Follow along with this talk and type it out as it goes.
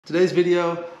Today's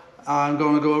video, I'm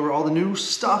going to go over all the new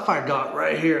stuff I got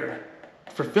right here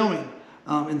for filming.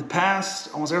 In the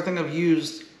past, almost everything I've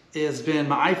used has been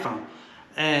my iPhone.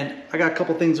 And I got a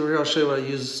couple things over here. I'll show you what I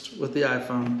used with the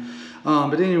iPhone.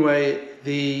 But anyway,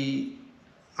 the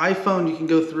iPhone, you can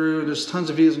go through, there's tons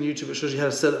of videos on YouTube that shows you how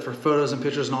to set it for photos and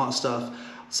pictures and all that stuff.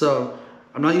 So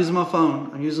I'm not using my phone.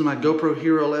 I'm using my GoPro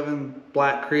Hero 11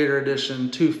 Black Creator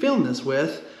Edition to film this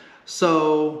with.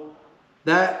 So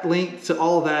that link to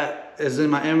all that is in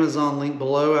my Amazon link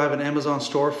below. I have an Amazon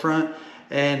storefront,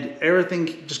 and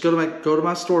everything, just go to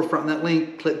my storefront, and that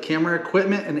link, click camera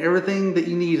equipment, and everything that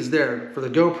you need is there. For the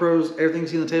GoPros, everything you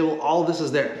see on the table, all this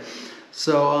is there.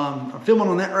 So I'm filming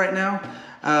on that right now.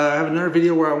 I have another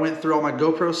video where I went through all my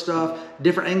GoPro stuff,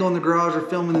 different angle in the garage or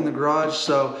filming in the garage.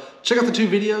 So check out the two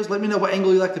videos. Let me know what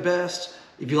angle you like the best.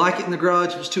 If you like it in the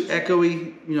garage, if it's too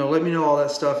echoey, let me know all that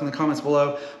stuff in the comments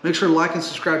below. Make sure to like and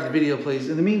subscribe to the video, please.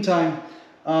 In the meantime,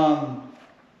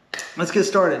 let's get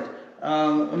started.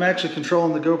 I'm actually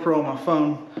controlling the GoPro on my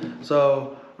phone,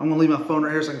 so I'm gonna leave my phone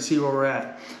right here so I can see where we're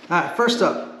at. All right, first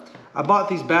up, I bought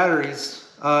these batteries,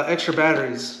 extra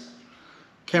batteries,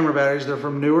 camera batteries. They're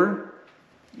from Neewer.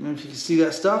 And if you can see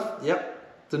that stuff,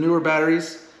 yep, the Neewer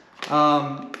batteries.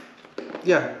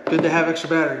 Yeah, good to have extra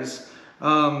batteries.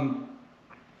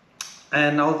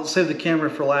 And I'll save the camera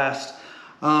for last.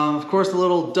 Of course, the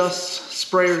little dust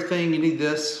sprayer thing, you need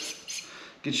this.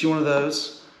 Get you one of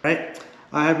those, right?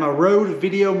 I have my Rode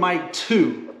VideoMic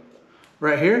 2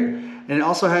 right here. And it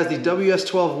also has the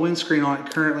WS12 windscreen on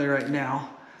it currently right now.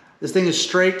 This thing is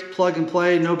straight, plug and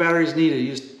play, no batteries needed.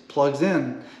 It just plugs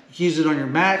in. You can use it on your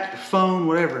Mac, your phone,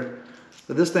 whatever.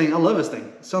 But this thing, I love this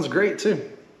thing. It sounds great too.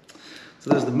 So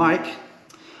there's the mic.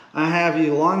 I have the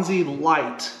Ulanzi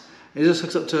Lite. It just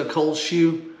hooks up to a cold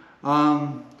shoe.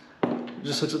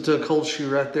 Just hooks up to a cold shoe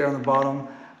right there on the bottom.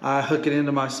 I hook it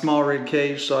into my small rig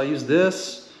cage, so I use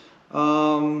this.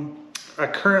 I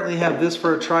currently have this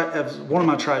for one of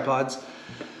my tripods,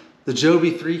 the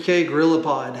Joby 3K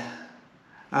GorillaPod.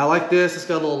 I like this. It's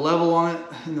got a little level on it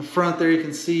in the front there. You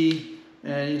can see,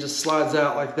 and it just slides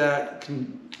out like that.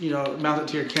 You can, mount it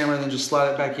to your camera and then just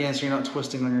slide it back in, so you're not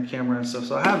twisting on your camera and stuff.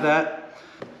 So I have that.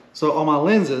 So on my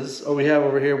lenses, we have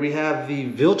over here, we have the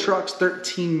Viltrox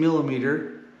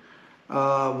 13mm,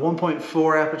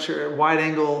 1.4 aperture, wide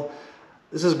angle.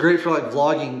 This is great for like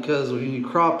vlogging, because when you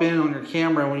crop in on your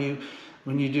camera,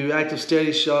 when you do active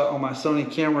steady shot on my Sony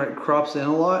camera, it crops in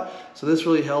a lot. So this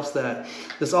really helps that.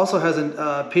 This also has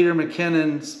a Peter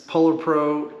McKinnon's Polar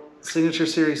Pro Signature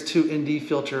Series 2 ND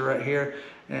filter right here.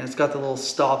 And it's got the little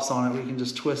stops on it where you can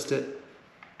just twist it.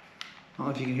 I don't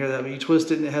know if you can hear that, but you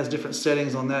twist it and it has different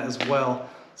settings on that as well.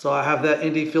 So I have that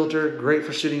ND filter, great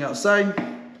for shooting outside.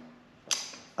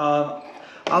 I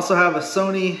also have a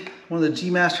Sony, one of the G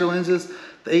Master lenses,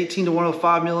 the 18 to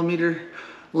 105mm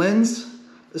lens.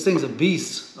 This thing's a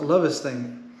beast. I love this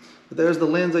thing. But there's the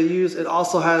lens I use. It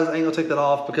also has, I ain't gonna take that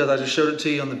off because I just showed it to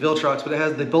you on the Viltrox,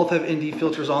 but they both have ND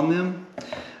filters on them.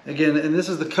 Again, and this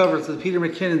is the cover. So the Peter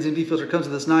McKinnon's ND filter comes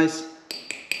with this nice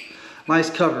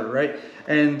cover, right?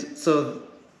 And so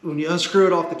when you unscrew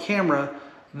it off the camera,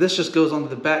 this just goes onto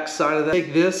the back side of that.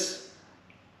 Take this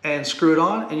and screw it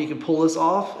on, and you can pull this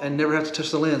off and never have to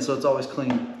touch the lens, so it's always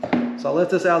clean. So I'll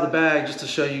let this out of the bag just to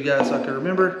show you guys so I can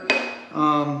remember.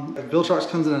 Viltrox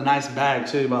comes in a nice bag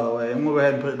too, by the way. I'm gonna go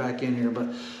ahead and put it back in here, but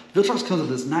Viltrox comes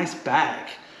with this nice bag.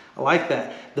 I like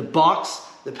that. The box,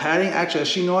 the padding, actually,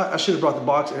 you know what? I should have brought the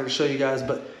box here to show you guys,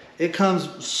 but it comes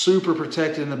super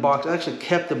protected in the box. I actually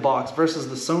kept the box versus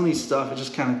the Sony stuff. It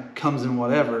just kind of comes in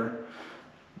whatever.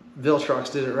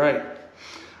 Viltrox did it right.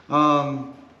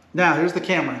 Now, here's the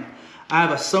camera. I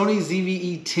have a Sony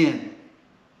ZV-E10.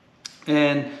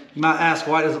 And you might ask,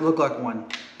 why does it look like one?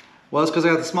 Well, it's because I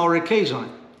got the small rig cage on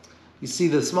it. You see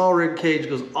the small rig cage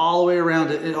goes all the way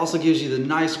around it. It also gives you the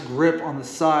nice grip on the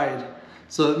side.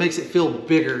 So it makes it feel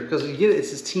bigger, because when you get it,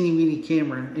 it's this teeny weeny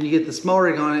camera, and you get the small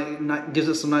rig on it, and it gives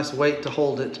it some nice weight to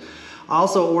hold it. I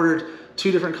also ordered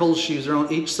 2 different cold shoes. They're on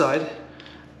each side.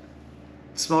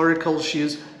 Small rig cold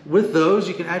shoes. With those,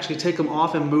 you can actually take them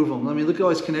off and move them. I mean, look at all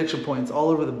these connection points all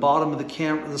over the bottom of the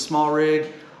camera, the small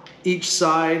rig, each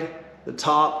side, the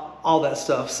top, all that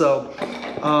stuff. So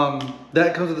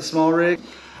that comes with the small rig.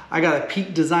 I got a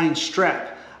Peak Design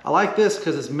strap. I like this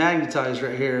because it's magnetized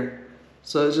right here.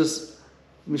 So it's just,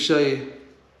 let me show you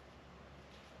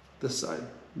this side.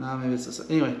 No, maybe it's this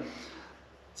side. Anyway,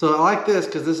 so I like this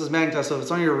because this is magnetized. So if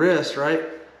it's on your wrist, right,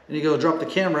 and you go drop the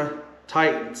camera,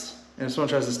 tightens. And if someone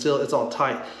tries to steal it, it's all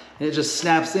tight. And it just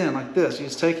snaps in like this. You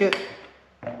just take it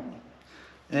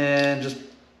and just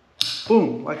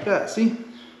boom, like that. See?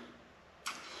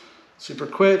 Super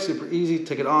quick, super easy.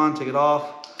 Take it on, take it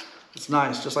off. It's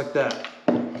nice, just like that.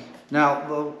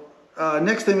 Now, the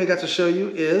next thing we got to show you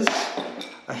is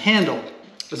a handle.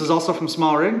 This is also from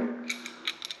SmallRig.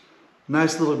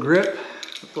 Nice little grip.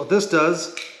 What this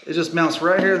does, it just mounts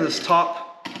right here in this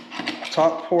top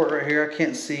port right here. I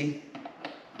can't see.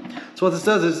 So what this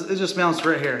does is it just mounts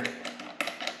right here.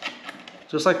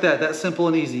 Just like that. That's simple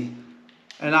and easy.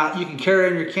 And you can carry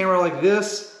it in your camera like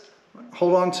this.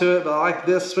 Hold on to it, but I like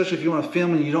this, especially if you want to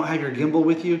film and you don't have your gimbal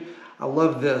with you. I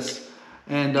love this.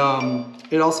 And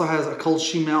it also has a cold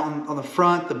shoe mount on the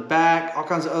front, the back, all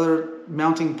kinds of other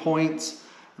mounting points.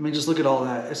 I mean, just look at all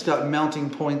that. It's got mounting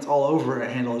points all over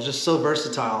it handle. It's just so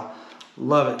versatile.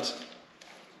 Love it.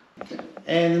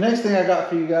 And the next thing I got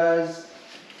for you guys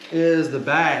is the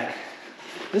bag.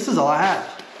 This is all I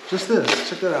have. Just this.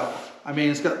 Check that out. I mean,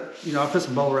 it's got, you know, I put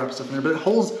some bubble wrap stuff in there, but it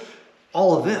holds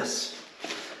all of this.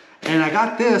 And I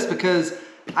got this because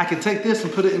I can take this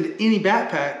and put it into any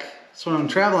backpack. So when I'm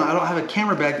traveling, I don't have a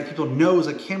camera bag that people know is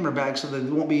a camera bag, so they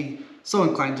won't be so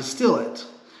inclined to steal it.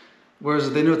 Whereas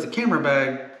if they know it's a camera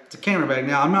bag, it's a camera bag.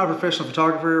 Now, I'm not a professional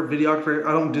photographer, videographer.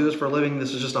 I don't do this for a living.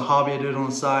 This is just a hobby. I do it on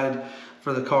the side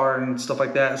for the car and stuff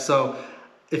like that. So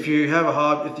if you have a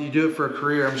hobby, if you do it for a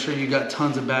career, I'm sure you got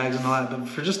tons of bags and all that. But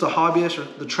for just a hobbyist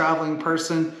or the traveling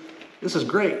person, this is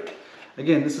great.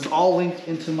 Again, this is all linked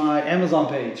into my Amazon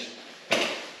page.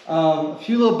 A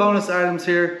few little bonus items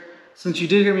here. Since you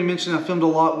did hear me mention I filmed a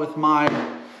lot with my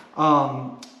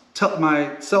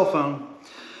my cell phone,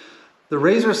 the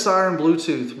Razer Siren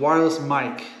Bluetooth wireless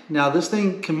mic. Now this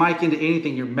thing can mic into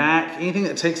anything, your Mac, anything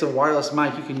that takes a wireless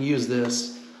mic, you can use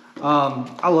this.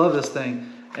 I love this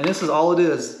thing. And this is all it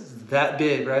is, that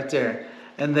big right there.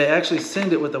 And they actually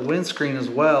send it with a windscreen as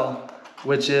well,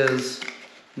 which is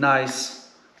nice.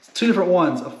 It's two different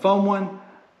ones, a foam one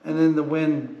and then the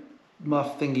wind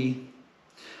muff thingy.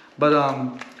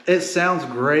 But it sounds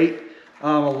great.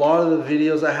 A lot of the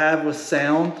videos I have with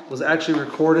sound was actually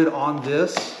recorded on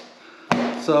this.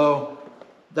 So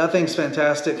that thing's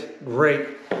fantastic. Great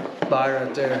buy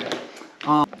right there.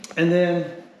 And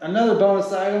then another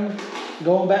bonus item,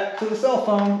 going back to the cell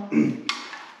phone,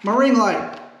 my ring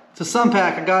light. It's a sun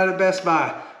pack. I got it at Best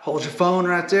Buy. Hold your phone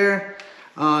right there.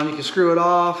 You can screw it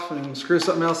off and screw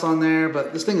something else on there,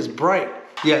 but this thing is bright.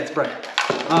 Yeah, it's bright.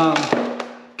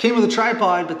 Came with a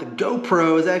tripod, but the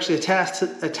GoPro is actually attached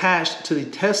to the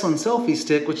Tesla selfie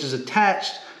stick, which is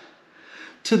attached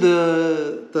to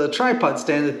the tripod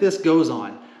stand that this goes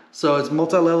on. So it's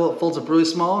multi-level, it folds up really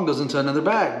small and goes into another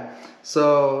bag.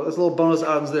 So there's a little bonus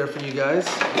items there for you guys.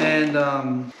 And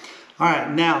all right,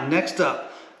 now next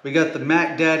up, we got the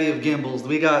Mac Daddy of gimbals.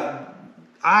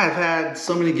 I've had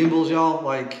so many gimbals, y'all.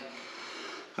 Like,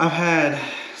 I've had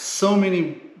so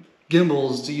many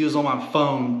gimbals to use on my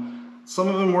phone. Some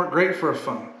of them work great for a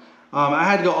phone. I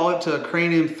had to go all up to a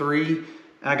Crane M3. And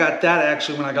I got that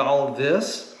actually when I got all of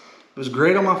this. It was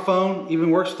great on my phone,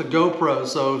 even works with the GoPro.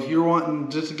 So if you're wanting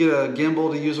just to get a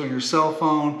gimbal to use on your cell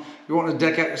phone, you're wanting to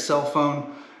deck out your cell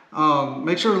phone,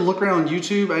 make sure to look around on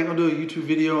YouTube. I ain't gonna do a YouTube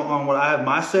video on what I have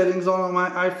my settings on my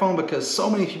iPhone because so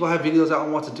many people have videos out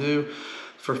on what to do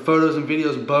for photos and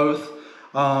videos both.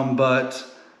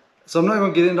 So I'm not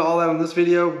gonna get into all that on this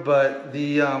video, but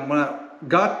when I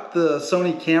got the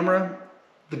Sony camera,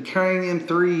 the Crane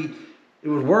M3, it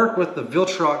would work with the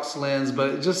Viltrox lens, but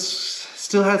it just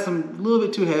still had a little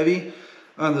bit too heavy.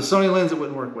 The Sony lens, it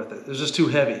wouldn't work with it. It was just too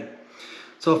heavy.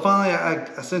 So finally,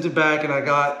 I sent it back and I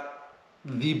got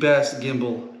the best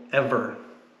gimbal ever.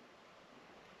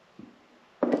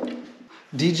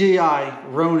 DJI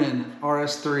Ronin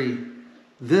RS3.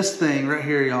 This thing right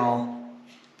here, y'all.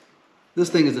 This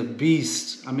thing is a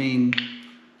beast. I mean,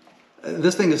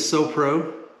 this thing is so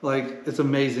pro, like it's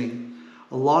amazing.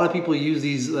 A lot of people use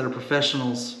these that are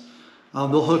professionals.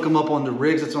 They'll hook them up on the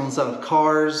rigs that's on the side of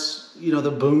cars, you know,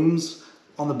 the booms.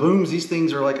 On the booms, these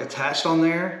things are like attached on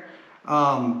there.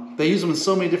 They use them in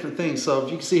so many different things. So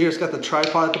if you can see here, it's got the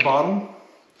tripod at the bottom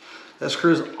that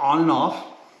screws on and off.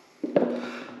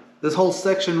 This whole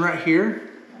section right here,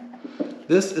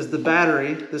 this is the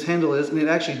battery, this handle is, and it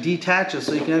actually detaches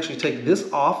so you can actually take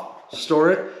this off,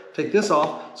 store it, take this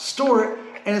off, store it,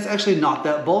 and it's actually not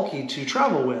that bulky to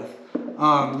travel with.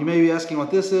 You may be asking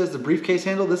what this is, the briefcase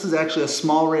handle. This is actually a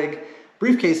SmallRig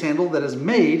briefcase handle that is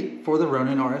made for the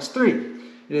Ronin RS3.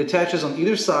 It attaches on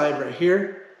either side, right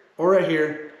here or right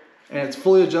here, and it's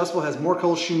fully adjustable, has more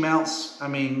cold shoe mounts. I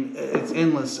mean, it's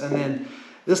endless. And then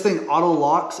this thing auto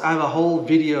locks. I have a whole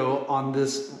video on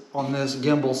this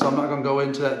gimbal, so I'm not gonna go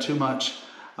into that too much.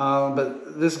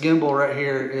 But this gimbal right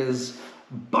here is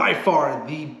by far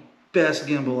the best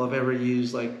gimbal I've ever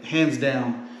used, like hands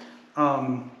down.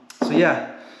 So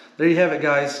yeah, there you have it,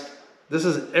 guys. This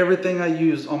is everything I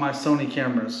use on my Sony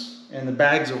cameras. And the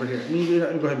bag's over here. Let me go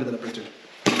ahead and put that up right there.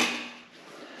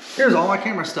 Here's all my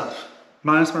camera stuff,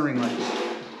 minus my ring light.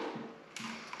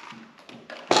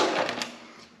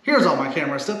 Here's all my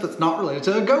camera stuff that's not related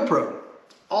to a GoPro.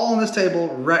 All on this table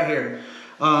right here.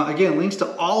 Again, links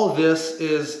to all of this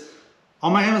is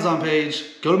on my Amazon page.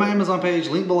 Go to my Amazon page,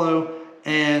 link below,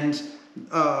 and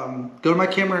go to my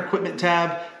camera equipment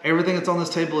tab. Everything that's on this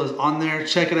table is on there.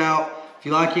 Check it out. If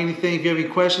you like anything, if you have any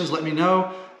questions, let me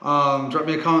know. Drop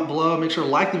me a comment below. Make sure to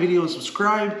like the video and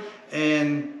subscribe,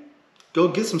 and go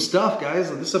get some stuff, guys.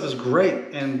 This stuff is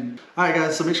great. And all right,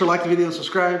 guys, so make sure to like the video and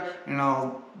subscribe, and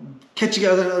I'll catch you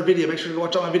guys in another video. Make sure to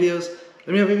watch all my videos. Let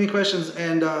me know if you have any questions,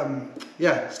 and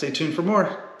yeah, stay tuned for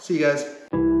more. See you guys.